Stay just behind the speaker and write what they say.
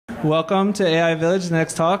Welcome to AI Village. The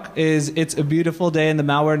next talk is It's a Beautiful Day in the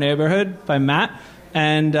Malware Neighborhood by Matt.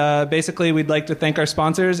 And basically, we'd like to thank our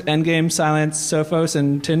sponsors, Endgame, Silence, Sophos,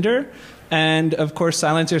 and Tinder. And of course,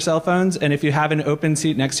 silence your cell phones. And if you have an open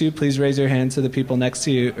seat next to you, please raise your hand so the people next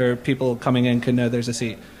to you or people coming in can know there's a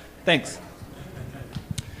seat. Thanks.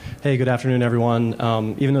 Hey, good afternoon, everyone.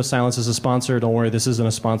 Even though Silence is a sponsor, don't worry, this isn't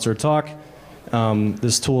a sponsored talk.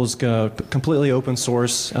 This tool is completely open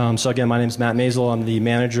source. So again, my name is Matt Maisel. I'm the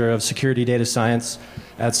manager of security data science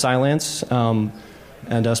at Silence. And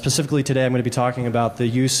specifically today, I'm going to be talking about the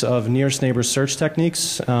use of nearest neighbor search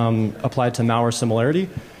techniques applied to malware similarity,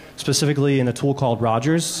 specifically in a tool called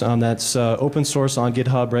Rogers that's open source on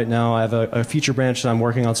GitHub right now. I have a feature branch that I'm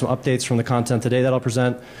working on some updates from the content today that I'll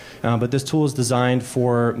present. But this tool is designed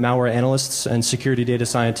for malware analysts and security data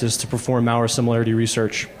scientists to perform malware similarity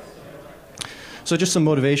research. So just some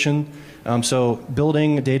motivation. So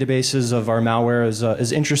building databases of our malware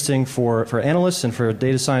is interesting for analysts and for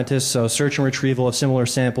data scientists. So search and retrieval of similar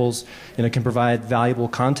samples can provide valuable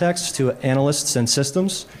context to analysts and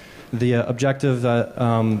systems. The objective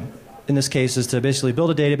in this case is to basically build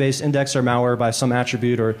a database, index our malware by some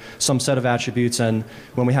attribute or some set of attributes, and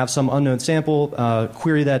when we have some unknown sample,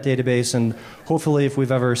 query that database, and hopefully if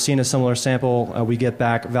we've ever seen a similar sample, we get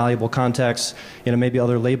back valuable context, maybe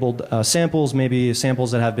other labeled samples, maybe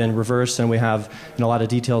samples that have been reversed and we have a lot of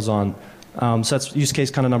details on. So that's use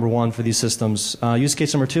case kind of number one for these systems. Use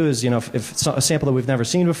case number two is if it's a sample that we've never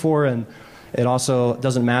seen before and it also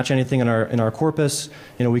doesn't match anything in our corpus,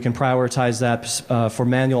 we can prioritize that for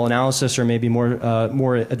manual analysis or maybe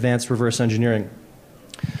more advanced reverse engineering.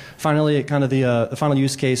 Finally, kind of the final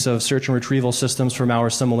use case of search and retrieval systems for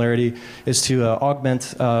malware similarity is to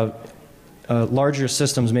augment larger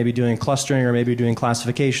systems, maybe doing clustering or maybe doing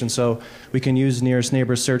classification. So we can use nearest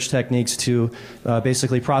neighbor search techniques to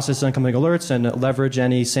basically process incoming alerts and leverage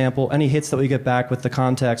any sample, any hits that we get back with the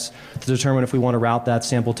context to determine if we want to route that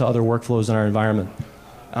sample to other workflows in our environment.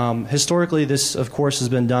 Historically, this, of course, has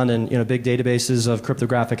been done in big databases of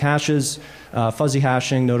cryptographic hashes. Fuzzy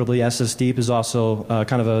hashing, notably Ssdeep, is also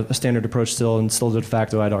kind of a standard approach still, and still de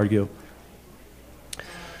facto, I'd argue.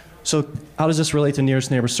 So how does this relate to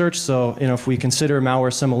nearest neighbor search? So if we consider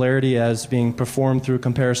malware similarity as being performed through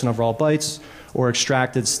comparison of raw bytes or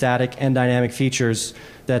extracted static and dynamic features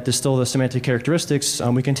that distill the semantic characteristics,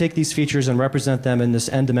 we can take these features and represent them in this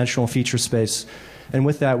n-dimensional feature space. And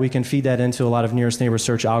with that, we can feed that into a lot of nearest neighbor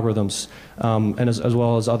search algorithms, and as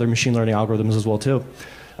well as other machine learning algorithms as well too.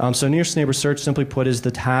 So nearest neighbor search, simply put, is the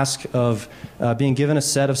task of being given a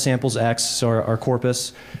set of samples X, or our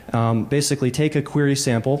corpus, basically take a query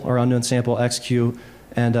sample, or unknown sample XQ,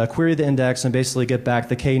 and query the index and basically get back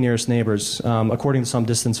the k nearest neighbors according to some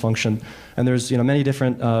distance function. And there's many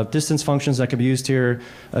different distance functions that can be used here.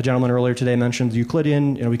 A gentleman earlier today mentioned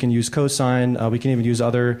Euclidean. We can use cosine. We can even use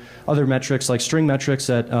other metrics like string metrics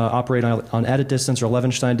that operate on edit distance or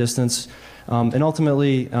Levenstein distance. And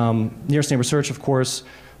ultimately, nearest neighbor search, of course,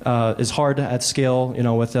 is hard at scale,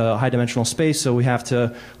 with a high dimensional space, so we have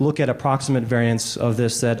to look at approximate variants of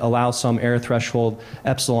this that allow some error threshold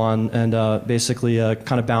epsilon and basically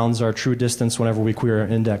kind of bounds our true distance whenever we query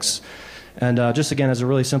an index. And just again, as a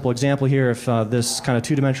really simple example here, if this kind of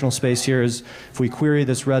two-dimensional space here is, if we query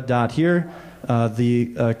this red dot here,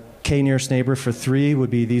 the k nearest neighbor for 3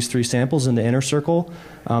 would be these 3 samples in the inner circle.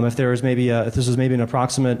 If there was maybe if this was maybe an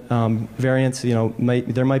approximate variant,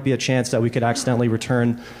 there might be a chance that we could accidentally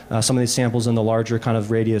return some of these samples in the larger kind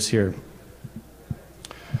of radius here.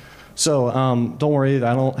 So don't worry,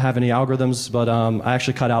 I don't have any algorithms, but I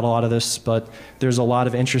actually cut out a lot of this, but there's a lot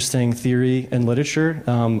of interesting theory and literature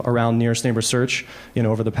around nearest neighbor search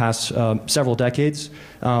over the past several decades.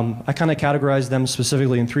 I kind of categorize them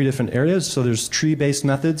specifically in 3 different areas. So there's tree-based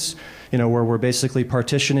methods, where we're basically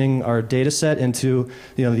partitioning our data set into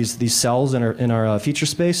these cells in our feature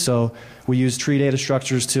space. So we use tree data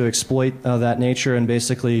structures to exploit that nature and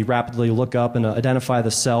basically rapidly look up and identify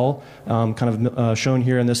the cell, kind of shown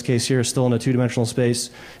here in this case here, still in a two-dimensional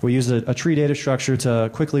space. We use a tree data structure to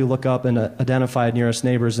quickly look up and identify nearest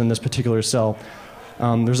neighbors in this particular cell.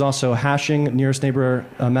 There's also hashing nearest neighbor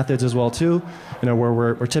methods as well too, where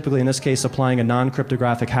we're typically in this case applying a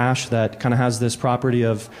non-cryptographic hash that kind of has this property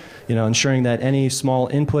of ensuring that any small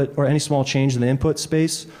input or any small change in the input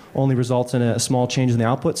space only results in a small change in the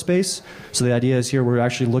output space. So the idea is here we're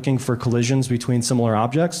actually looking for collisions between similar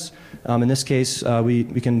objects. In this case, we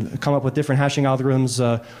can come up with different hashing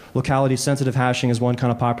algorithms. Locality sensitive hashing is one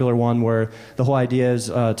kind of popular one where the whole idea is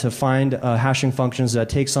to find hashing functions that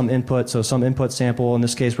take some input, so some input sample sample, in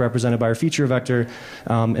this case represented by our feature vector,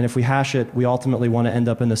 and if we hash it, we ultimately want to end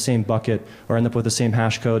up in the same bucket or end up with the same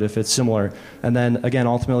hash code if it's similar. And then again,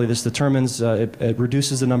 ultimately this determines, it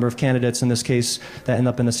reduces the number of candidates in this case that end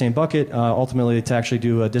up in the same bucket, ultimately to actually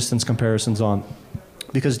do distance comparisons on.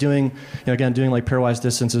 Because doing like pairwise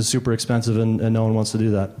distance is super expensive and no one wants to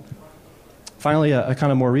do that. Finally, a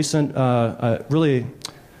kind of more recent, really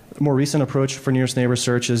more recent approach for nearest neighbor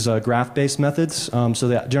search is graph-based methods. So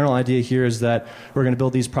the general idea here is that we're going to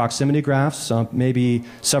build these proximity graphs, maybe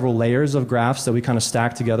several layers of graphs that we kind of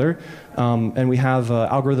stack together. And we have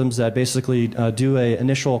algorithms that basically do an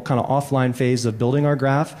initial kind of offline phase of building our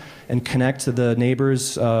graph and connect to the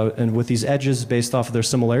neighbors and with these edges based off of their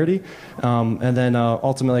similarity. And then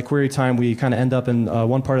ultimately at query time, we kind of end up in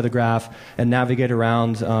one part of the graph and navigate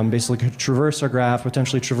around, basically traverse our graph,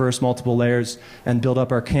 potentially traverse multiple layers, and build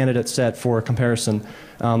up our candidate set for comparison.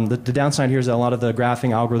 The downside here is that a lot of the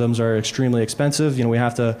graphing algorithms are extremely expensive. We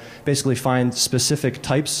have to basically find specific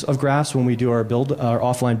types of graphs when we do our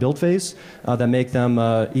offline build phase that make them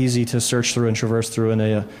easy to search through and traverse through in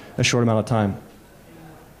a short amount of time.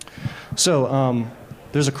 So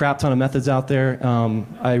there's a crap ton of methods out there.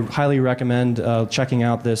 I highly recommend checking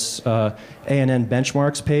out this ANN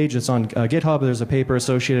benchmarks page. It's on GitHub. There's a paper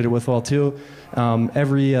associated with it too.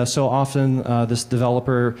 Every so often, this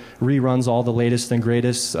developer reruns all the latest and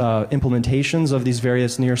greatest implementations of these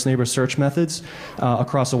various nearest neighbor search methods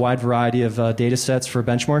across a wide variety of data sets for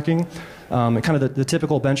benchmarking. And kind of the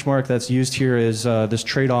typical benchmark that's used here is this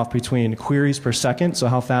trade-off between queries per second, so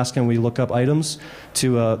how fast can we look up items,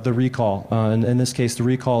 to the recall. And in this case, the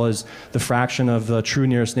recall is the fraction of the true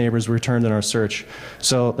nearest neighbors returned in our search.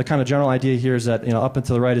 So the kind of general idea here is that up and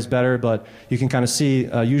to the right is better, but you can kind of see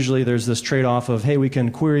usually there's this trade-off of, hey, we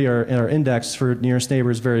can query our index for nearest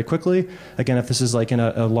neighbors very quickly. Again, if this is like in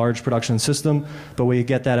a large production system, but we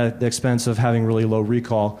get that at the expense of having really low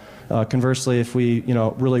recall. Conversely, if we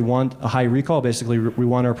really want a high recall, basically we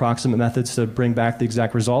want our approximate methods to bring back the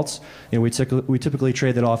exact results. We typically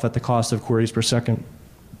trade that off at the cost of queries per second.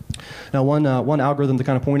 Now, one algorithm to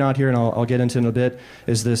kind of point out here, and I'll get into in a bit,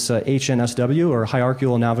 is this HNSW, or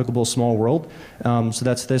Hierarchical Navigable Small World. So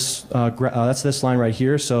that's this line right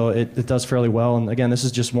here. So it does fairly well. And again, this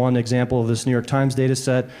is just one example of this New York Times data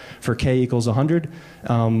set for k equals 100.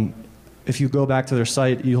 If you go back to their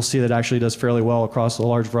site, you'll see that it actually does fairly well across a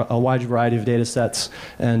wide variety of data sets,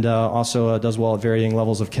 and also does well at varying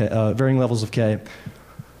levels of k.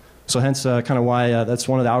 So hence kind of why that's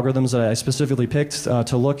one of the algorithms that I specifically picked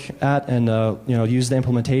to look at and use the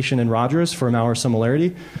implementation in Rogers for malware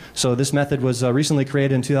similarity. So this method was recently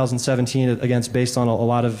created in 2017, again, based on a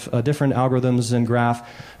lot of different algorithms in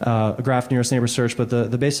graph nearest neighbor search. But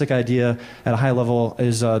the basic idea at a high level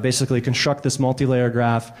is basically construct this multi-layer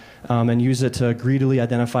graph and use it to greedily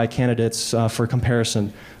identify candidates for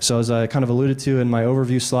comparison. So as I kind of alluded to in my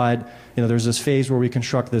overview slide, there's this phase where we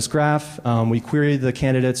construct this graph, we query the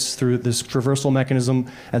candidates through this traversal mechanism,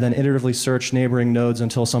 and then iteratively search neighboring nodes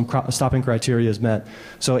until some stopping criteria is met.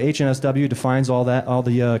 So HNSW defines all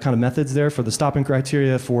the kind of methods there for the stopping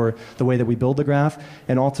criteria for the way that we build the graph,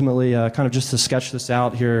 and ultimately kind of just to sketch this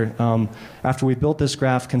out here, after we built this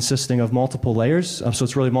graph consisting of multiple layers, so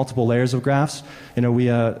it's really multiple layers of graphs, we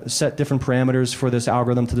set different parameters for this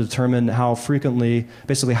algorithm to determine how frequently,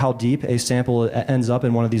 basically how deep a sample ends up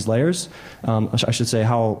in one of these layers. I should say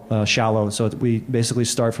how shallow. So we basically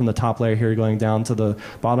start from the top layer here going down to the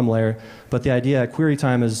bottom layer. But the idea at query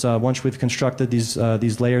time is once we've constructed these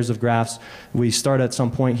layers of graphs, we start at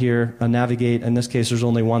some point here, navigate. In this case, there's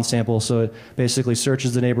only one sample. So it basically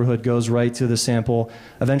searches the neighborhood, goes right to the sample,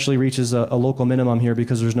 eventually reaches a local minimum here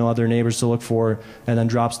because there's no other neighbors to look for, and then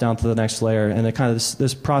drops down to the next layer. And it kind of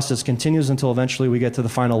this process continues until eventually we get to the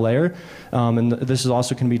final layer. And this is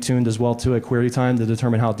also can be tuned as well too at query time to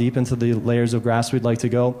determine how deep into the layers of graphs we'd like to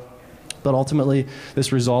go. But ultimately,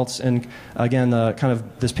 this results in, again, kind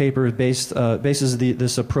of this paper bases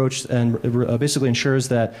this approach and basically ensures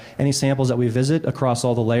that any samples that we visit across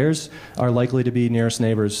all the layers are likely to be nearest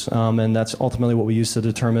neighbors. And that's ultimately what we use to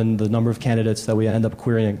determine the number of candidates that we end up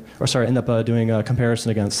querying, or sorry, end up doing a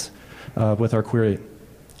comparison against with our query.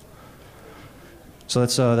 So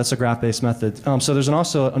that's a graph-based method. So there's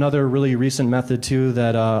also another really recent method too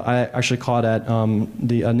that I actually caught at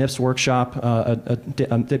the NIPS workshop,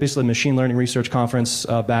 basically a machine learning research conference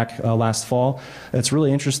back last fall. It's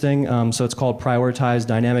really interesting. So it's called Prioritized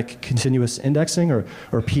Dynamic Continuous Indexing, or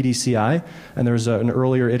PDCI. And there's an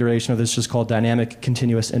earlier iteration of this just called Dynamic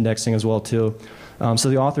Continuous Indexing as well too. So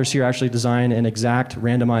the authors here actually design an exact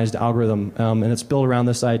randomized algorithm, and it's built around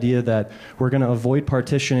this idea that we're going to avoid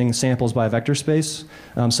partitioning samples by vector space.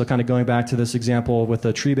 So kind of going back to this example with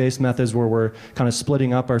the tree-based methods where we're kind of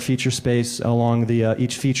splitting up our feature space along the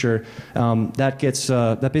each feature, that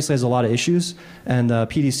basically has a lot of issues. And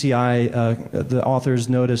PDCI, the authors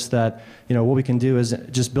noticed that what we can do is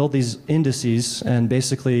just build these indices and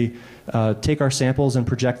basically take our samples and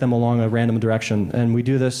project them along a random direction. And we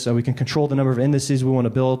do this so we can control the number of indices we want to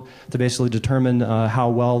build to basically determine how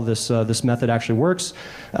well this method actually works.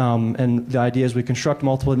 And the idea is we construct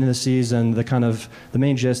multiple indices, and the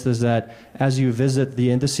main gist is that as you visit the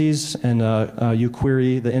indices and you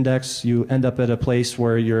query the index, you end up at a place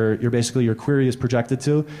where your query is projected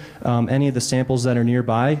to. Any of the samples that are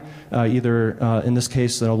nearby, either in this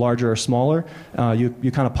case larger or smaller,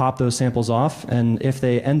 you kind of pop those samples off, and if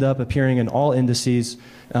they end up appearing in all indices,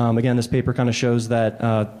 again, this paper kind of shows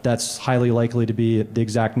that that's highly likely to be the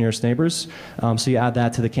exact nearest neighbors. So you add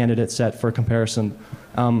that to the candidate set for comparison.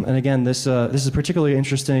 And again, this is particularly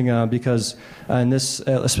interesting because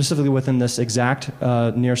specifically within this exact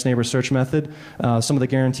nearest neighbor search method, some of the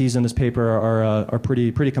guarantees in this paper are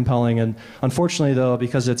pretty compelling. And unfortunately, though,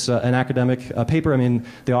 because it's an academic paper, I mean,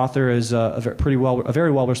 the author is a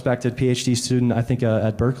very well respected PhD student, I think,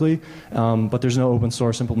 at Berkeley, but there's no open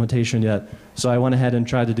source implementation yet. So I went ahead and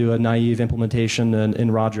tried to do a naive implementation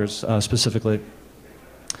in Rogers specifically.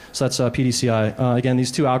 So that's PDCI. Again,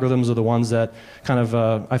 these two algorithms are the ones that kind of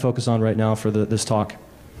I focus on right now for this talk.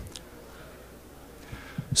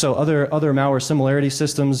 So other malware similarity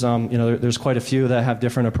systems, there's quite a few that have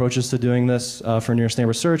different approaches to doing this for nearest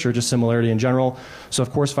neighbor search or just similarity in general. So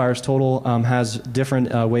of course, VirusTotal has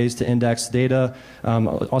different ways to index data,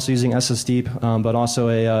 also using Ssdeep, but also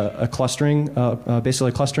a clustering,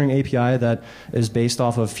 basically a clustering API that is based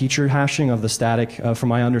off of feature hashing of the static, from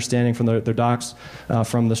my understanding from their docs,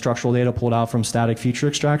 from the structural data pulled out from static feature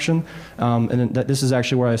extraction. And this is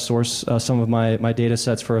actually where I source some of my data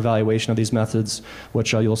sets for evaluation of these methods,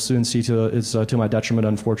 which you'll soon see to my detriment,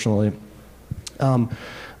 unfortunately.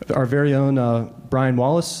 Our very own Brian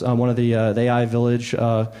Wallace, one of the AI Village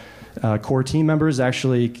core team members,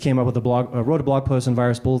 actually came up with wrote a blog post in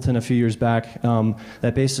Virus Bulletin a few years back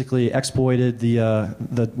that basically exploited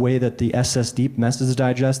the way that the Ssdeep message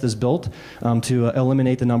digest is built to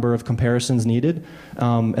eliminate the number of comparisons needed.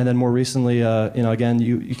 And then more recently, again,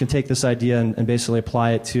 you can take this idea and basically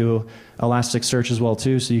apply it to Elasticsearch as well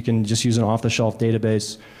too. So you can just use an off-the-shelf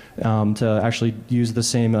database to actually use the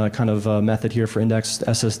same kind of method here for indexed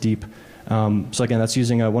Ssdeep. So again, that's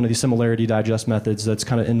using one of these similarity digest methods that's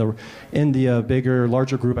kind of in the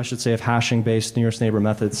larger group, I should say, of hashing-based nearest neighbor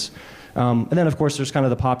methods. And then, of course, there's kind of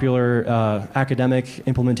the popular academic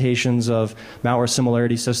implementations of malware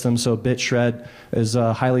similarity systems. So BitShred is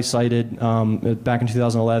highly cited back in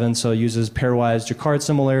 2011. So it uses pairwise Jacquard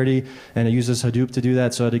similarity, and it uses Hadoop to do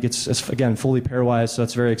that. So it's again, fully pairwise, so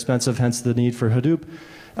it's very expensive, hence the need for Hadoop.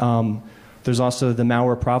 There's also the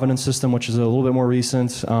malware provenance system, which is a little bit more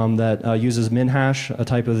recent, that uses minhash, a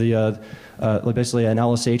type of basically an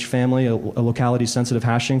LSH family, a locality-sensitive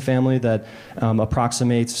hashing family that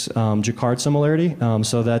approximates Jacquard similarity.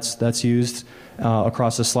 So that's used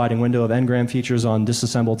across a sliding window of n-gram features on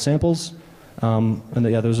disassembled samples. And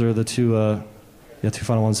those are the two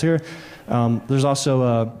final ones here. There's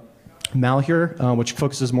also Malware, which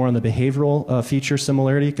focuses more on the behavioral feature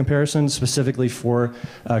similarity comparison, specifically for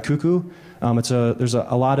Cuckoo. There's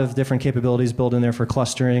a lot of different capabilities built in there for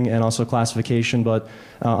clustering and also classification, but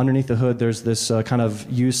underneath the hood there's this kind of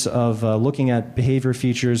use of looking at behavior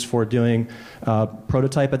features for doing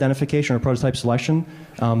prototype identification or prototype selection.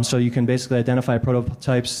 So you can basically identify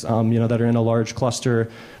prototypes that are in a large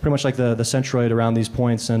cluster, pretty much like the centroid around these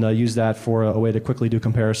points, and use that for a way to quickly do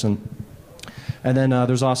comparison. And then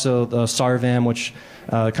there's also the SARVAM, which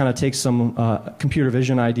kind of takes some computer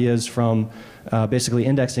vision ideas from basically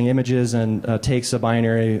indexing images and takes a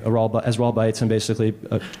binary as raw bytes and basically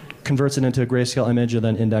converts it into a grayscale image and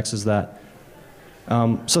then indexes that.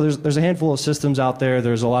 So there's a handful of systems out there.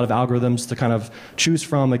 There's a lot of algorithms to kind of choose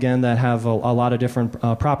from, again, that have a lot of different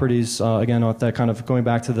properties. Again, that kind of going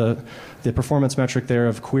back to the performance metric there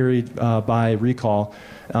of queried by recall.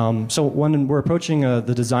 So when we're approaching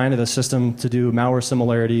the design of the system to do malware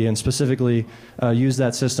similarity and specifically use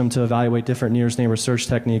that system to evaluate different nearest neighbor search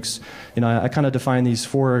techniques, I kind of define these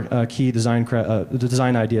four key design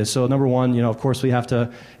ideas. So number one, of course, we have to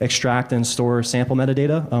extract and store sample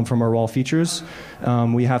metadata from our raw features.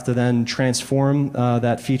 We have to then transform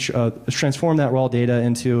that raw data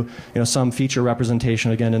into some feature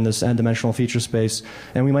representation, again, in this n-dimensional feature space.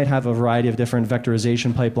 And we might have a variety of different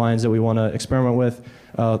vectorization pipelines that we want to experiment with.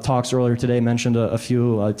 talks earlier today mentioned a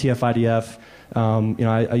few, TF-IDF.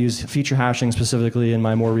 I use feature hashing specifically in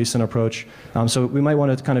my more recent approach. So we might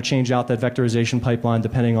want to kind of change out that vectorization pipeline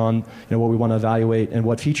depending on what we want to evaluate and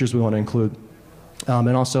what features we want to include.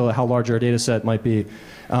 And also how large our data set might be.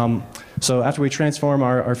 So after we transform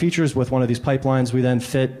our features with one of these pipelines, we then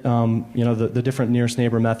fit the different nearest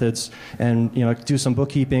neighbor methods and do some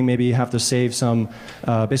bookkeeping. Maybe have to save some,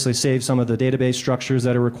 basically save some of the database structures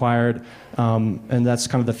that are required, and that's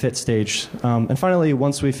kind of the fit stage. And finally,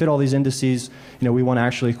 once we fit all these indices, we want to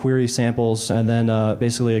actually query samples and then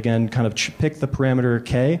basically again kind of pick the parameter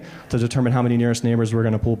k to determine how many nearest neighbors we're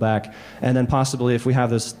going to pull back. And then possibly if we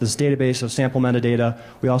have this database of sample metadata,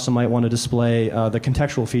 we also might want to display the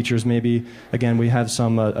contextual features. Maybe again we have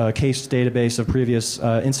some case database of previous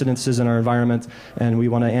incidences in our environment, and we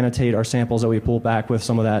want to annotate our samples that we pull back with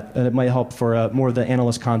some of that, and it might help for more of the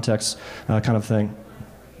analyst context kind of thing.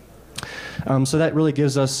 So that really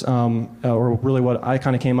gives us, or really what I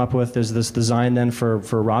kind of came up with is this design then for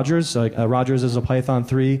Rogers. Rogers is a Python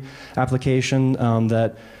 3 application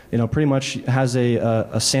that pretty much has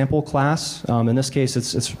a sample class. In this case,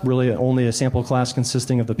 it's really only a sample class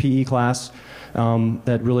consisting of the PE class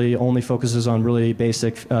that really only focuses on really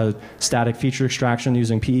basic static feature extraction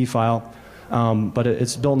using PE file. But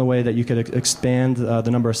it's built in a way that you could expand the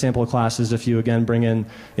number of sample classes if you again bring in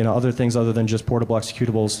other things other than just portable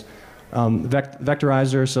executables.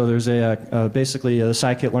 Vectorizer, so there's basically a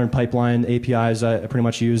scikit-learn pipeline APIs I pretty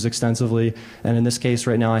much use extensively, and in this case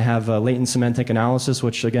right now I have latent semantic analysis,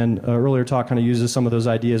 which again earlier talk kind of uses some of those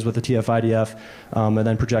ideas with the TF-IDF and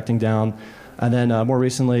then projecting down. And then more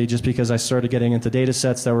recently, just because I started getting into data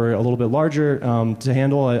sets that were a little bit larger to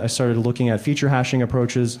handle, I started looking at feature hashing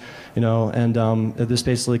approaches, and this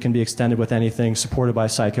basically can be extended with anything supported by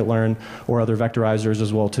scikit-learn or other vectorizers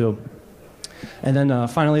as well too. And then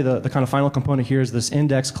finally, the kind of final component here is this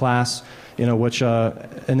index class, which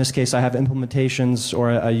in this case I have implementations,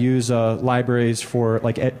 or I use libraries for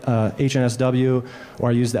like HNSW, or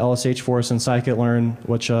I use the LSH force and scikit-learn,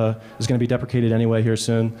 which is going to be deprecated anyway here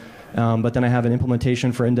soon. But then I have an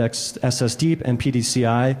implementation for index Ssdeep and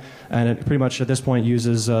PDCI, and it pretty much at this point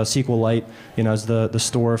uses SQLite as the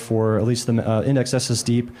store for at least the index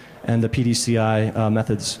Ssdeep and the PDCI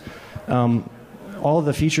methods. All of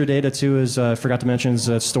the feature data too is, I forgot to mention,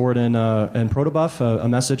 is stored in protobuf, a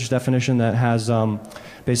message definition that has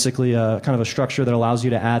basically kind of a structure that allows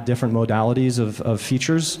you to add different modalities of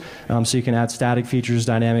features. So you can add static features,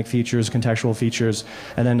 dynamic features, contextual features,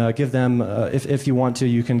 and then give them, if you want to,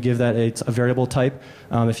 you can give that a variable type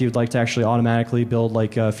if you'd like to actually automatically build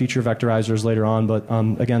like feature vectorizers later on. But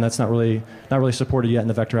again, that's not really supported yet in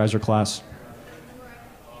the vectorizer class.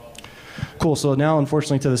 Cool. So now,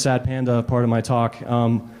 unfortunately, to the sad panda part of my talk.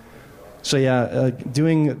 So yeah,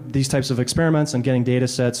 doing these types of experiments and getting data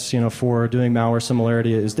sets, for doing malware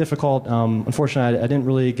similarity is difficult. Unfortunately, I didn't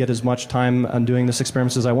really get as much time on doing this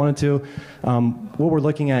experiments as I wanted to. What we're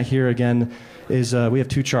looking at here again is we have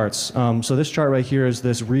two charts. So this chart right here is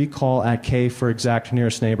this recall at k for exact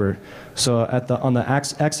nearest neighbor. So on the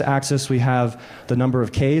x-axis we have the number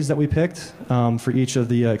of k's that we picked for each of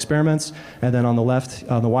the experiments, and then on the left,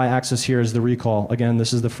 on the y-axis here is the recall. Again,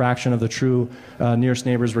 this is the fraction of the true nearest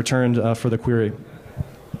neighbors returned for the query.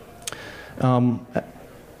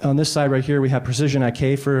 On this side right here, we have precision at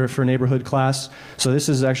k for neighborhood class. So this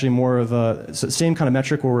is actually more of a same kind of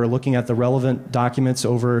metric where we're looking at the relevant documents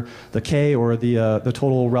over the k, or the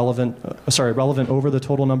total relevant over the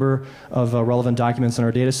total number of relevant documents in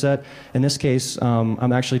our data set. In this case,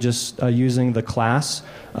 I'm actually just using the class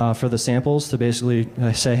for the samples to basically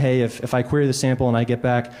say, hey, if I query the sample and I get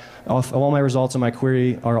back all my results in my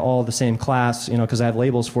query are all the same class, because I have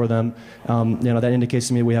labels for them, that indicates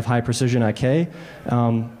to me we have high precision at k.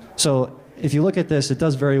 So if you look at this, it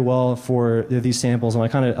does very well for these samples, and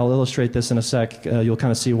I'll illustrate this in a sec. You'll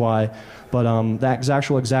kind of see why. But the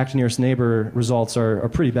actual exact nearest neighbor results are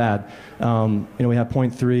pretty bad. We have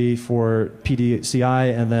 0.3 for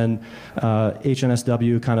PDCI, and then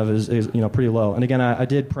HNSW kind of is pretty low. And again, I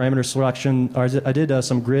did parameter selection, or I did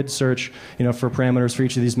some grid search, for parameters for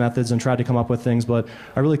each of these methods, and tried to come up with things, but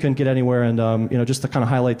I really couldn't get anywhere. And just to kind of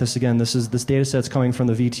highlight this again, this data set's coming from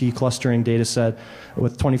the VT clustering data set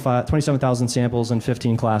with 27,000 samples and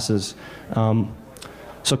 15 classes.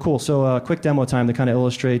 So cool. So quick demo time to kind of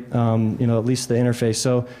illustrate, at least the interface.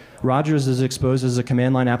 So Rogers is exposed as a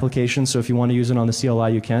command line application. So if you want to use it on the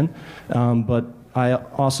CLI, you can. But I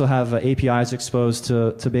also have APIs exposed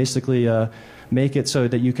to basically make it so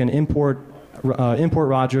that you can import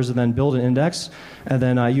Rogers and then build an index. And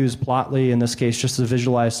then I use Plotly in this case just to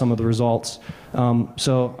visualize some of the results.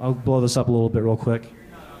 So I'll blow this up a little bit real quick.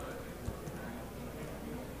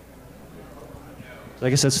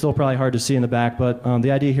 Like I said, it's still probably hard to see in the back, but the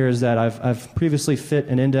idea here is that I've previously fit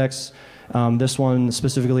an index, this one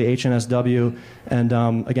specifically HNSW, and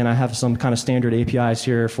again, I have some kind of standard APIs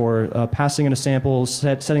here for passing in a sample,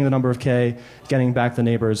 setting the number of K, getting back the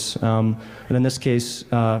neighbors. And in this case,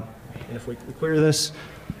 if we query this,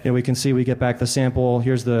 we can see we get back the sample.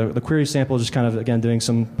 Here's the query sample, just kind of, again, doing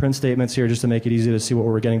some print statements here just to make it easy to see what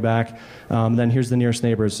we're getting back. Then here's the nearest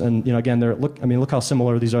neighbors. And again, look how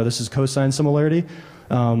similar these are. This is cosine similarity.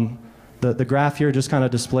 The graph here just kind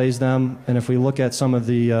of displays them. And if we look at some of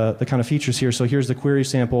the kind of features here, so here's the query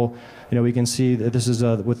sample. We can see that this is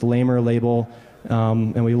with the lamer label.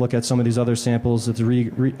 And we look at some of these other samples. It's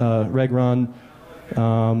reg run.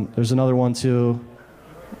 There's another one too.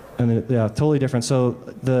 And yeah, totally different. So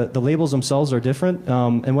the labels themselves are different.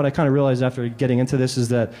 And what I kind of realized after getting into this is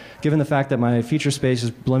that given the fact that my feature space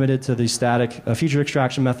is limited to the static feature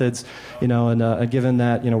extraction methods, and given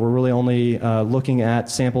that we're really only looking at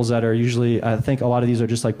samples that are usually, I think a lot of these are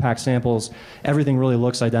just like packed samples, everything really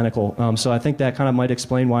looks identical. So I think that kind of might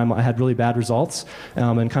explain why I had really bad results,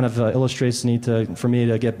 and kind of illustrates the need for me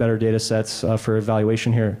to get better data sets for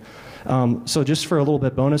evaluation here. So just for a little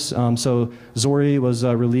bit bonus, so Zori was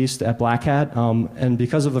released at Black Hat, and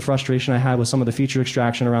because of the frustration I had with some of the feature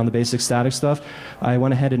extraction around the basic static stuff, I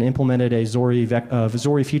went ahead and implemented a Zori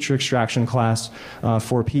feature extraction class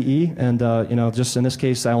for PE, and just in this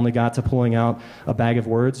case, I only got to pulling out a bag of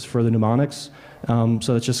words for the mnemonics. So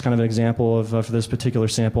that's just kind of an example of for this particular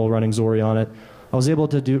sample running Zori on it. I was able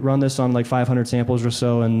to run this on like 500 samples or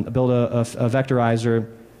so and build a vectorizer.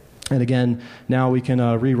 And again, now we can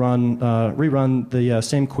rerun the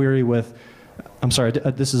same query with, I'm sorry,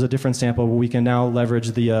 this is a different sample, but we can now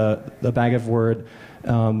leverage the bag of word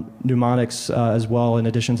mnemonics as well, in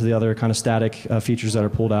addition to the other kind of static features that are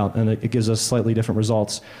pulled out, and it gives us slightly different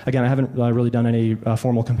results. Again, I haven't really done any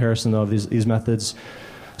formal comparison of these methods.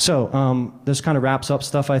 So this kind of wraps up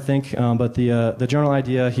stuff, I think, but the general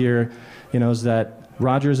idea here, is that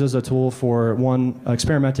Rogers is a tool for, one,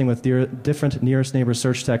 experimenting with different nearest neighbor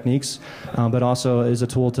search techniques, but also is a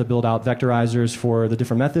tool to build out vectorizers for the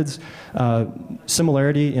different methods.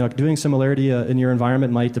 Similarity, doing similarity in your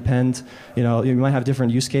environment might depend, you might have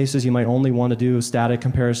different use cases. You might only want to do static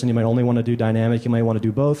comparison. You might only want to do dynamic. You might want to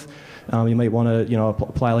do both. You might want to,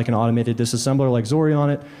 apply like an automated disassembler like Zori on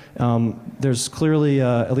it. There's clearly,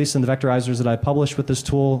 at least in the vectorizers that I published with this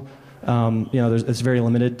tool, it's very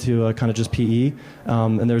limited to kind of just PE,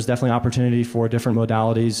 and there's definitely opportunity for different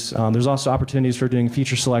modalities. There's also opportunities for doing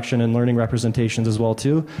feature selection and learning representations as well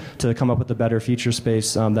too, to come up with a better feature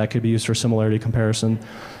space that could be used for similarity comparison.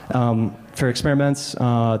 For experiments,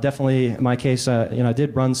 definitely in my case, I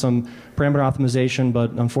did run some parameter optimization, but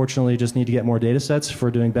unfortunately just need to get more data sets for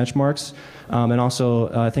doing benchmarks. And also,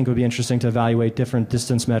 I think it would be interesting to evaluate different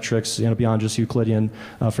distance metrics, beyond just Euclidean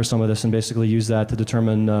for some of this, and basically use that to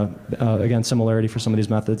determine, again, similarity for some of these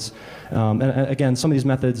methods. And again, some of these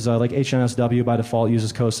methods, like HNSW by default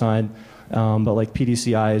uses cosine, but like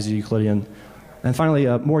PDCI is Euclidean. And finally,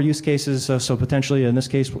 more use cases. So potentially, in this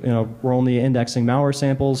case, we're only indexing malware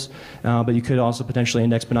samples, but you could also potentially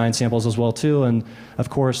index benign samples as well too. And of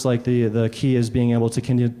course, like the key is being able to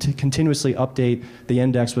continuously update the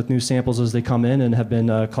index with new samples as they come in and have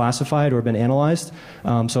been classified or been analyzed.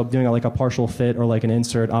 So doing like a partial fit or like an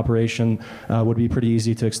insert operation would be pretty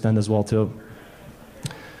easy to extend as well too.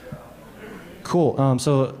 Cool.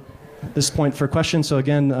 So this point for questions. So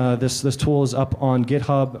again, this tool is up on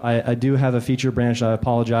GitHub. I do have a feature branch. I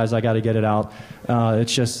apologize. I got to get it out.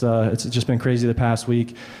 It's just been crazy the past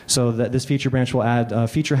week. So that this feature branch will add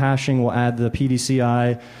feature hashing. Will add the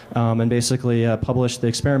PDCI and basically publish the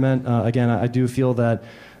experiment. Again, I do feel that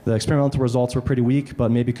the experimental results were pretty weak, but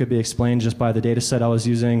maybe could be explained just by the data set I was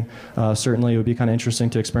using. Certainly, it would be kind of interesting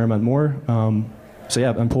to experiment more. So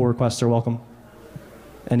yeah, and pull requests are welcome.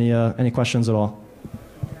 Any questions at all?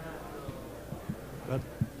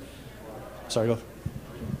 Sorry, go. Can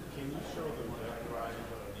you show the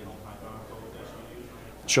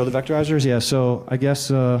vectorizers? Show the vectorizers? Yeah, so I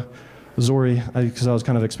guess Zori, because I was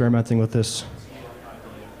kind of experimenting with this.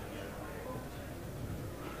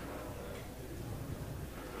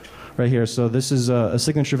 Right here, so this is a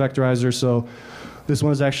signature vectorizer. So this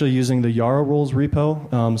one is actually using the Yara rules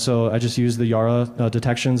repo. So I just use the Yara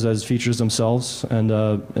detections as features themselves, and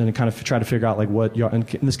kind of try to figure out like what, in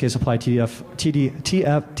this case, apply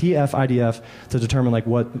TF-IDF to determine like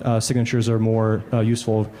what signatures are more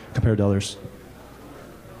useful compared to others.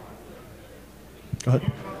 Go ahead.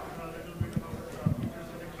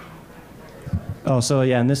 Oh, so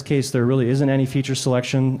yeah, in this case, there really isn't any feature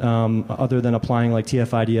selection other than applying like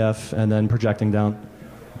TF-IDF and then projecting down.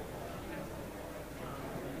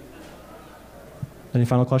 Any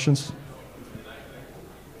final questions?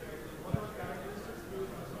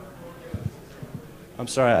 I'm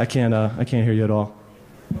sorry, I can't hear you at all.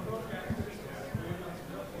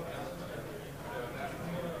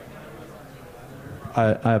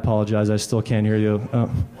 I apologize. I still can't hear you.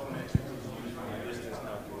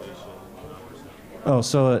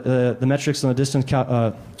 So the metrics and the distance.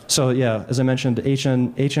 So yeah, as I mentioned,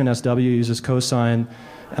 HNSW uses cosine.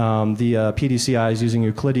 The PDCI is using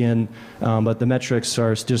Euclidean, but the metrics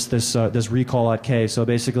are just this recall at k. So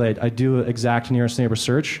basically, I do exact nearest neighbor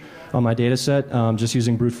search on my data set, just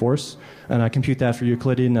using brute force, and I compute that for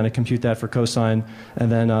Euclidean, and I compute that for cosine, and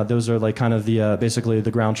then those are like kind of the basically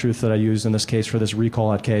the ground truth that I use in this case for this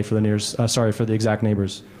recall at k for the nearest. For the exact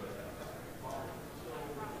neighbors.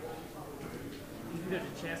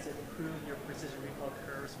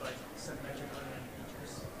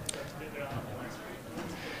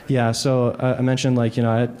 Yeah, so I mentioned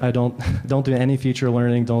I don't do any feature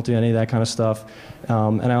learning, don't do any of that kind of stuff,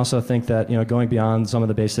 and I also think that going beyond some of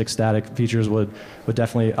the basic static features would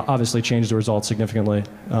definitely obviously change the results significantly.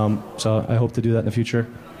 So I hope to do that in the future.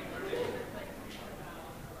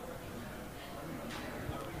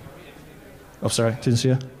 Oh, sorry, didn't see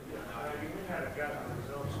you.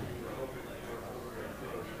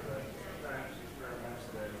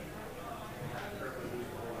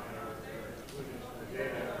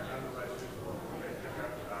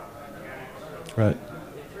 Right.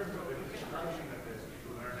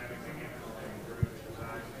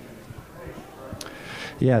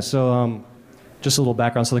 Yeah, so just a little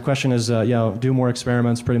background. So the question is, do more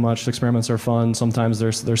experiments, pretty much. Experiments are fun. Sometimes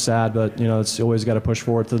they're sad, but it's always got to push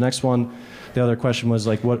forward. To the next one, the other question was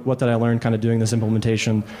what did I learn kind of doing this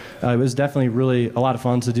implementation? It was definitely really a lot of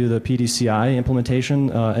fun to do the PDCI implementation.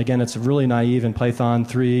 Again, it's really naive in Python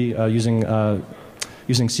 3 using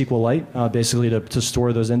SQLite basically to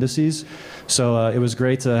store those indices. So it was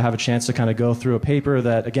great to have a chance to kind of go through a paper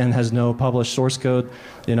that again has no published source code,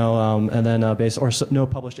 and then no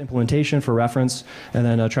published implementation for reference, and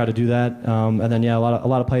then try to do that. And then a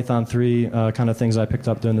lot of Python 3 kind of things I picked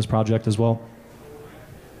up doing this project as well.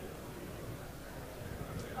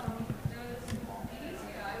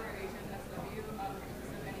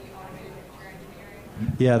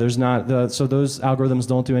 Yeah, there's not. So those algorithms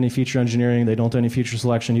don't do any feature engineering. They don't do any feature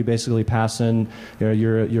selection. You basically pass in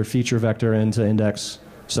your feature vector into index.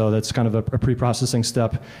 So that's kind of a pre-processing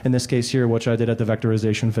step. In this case here, which I did at the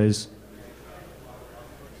vectorization phase.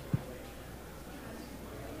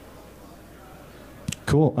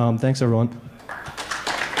 Cool. Thanks, everyone.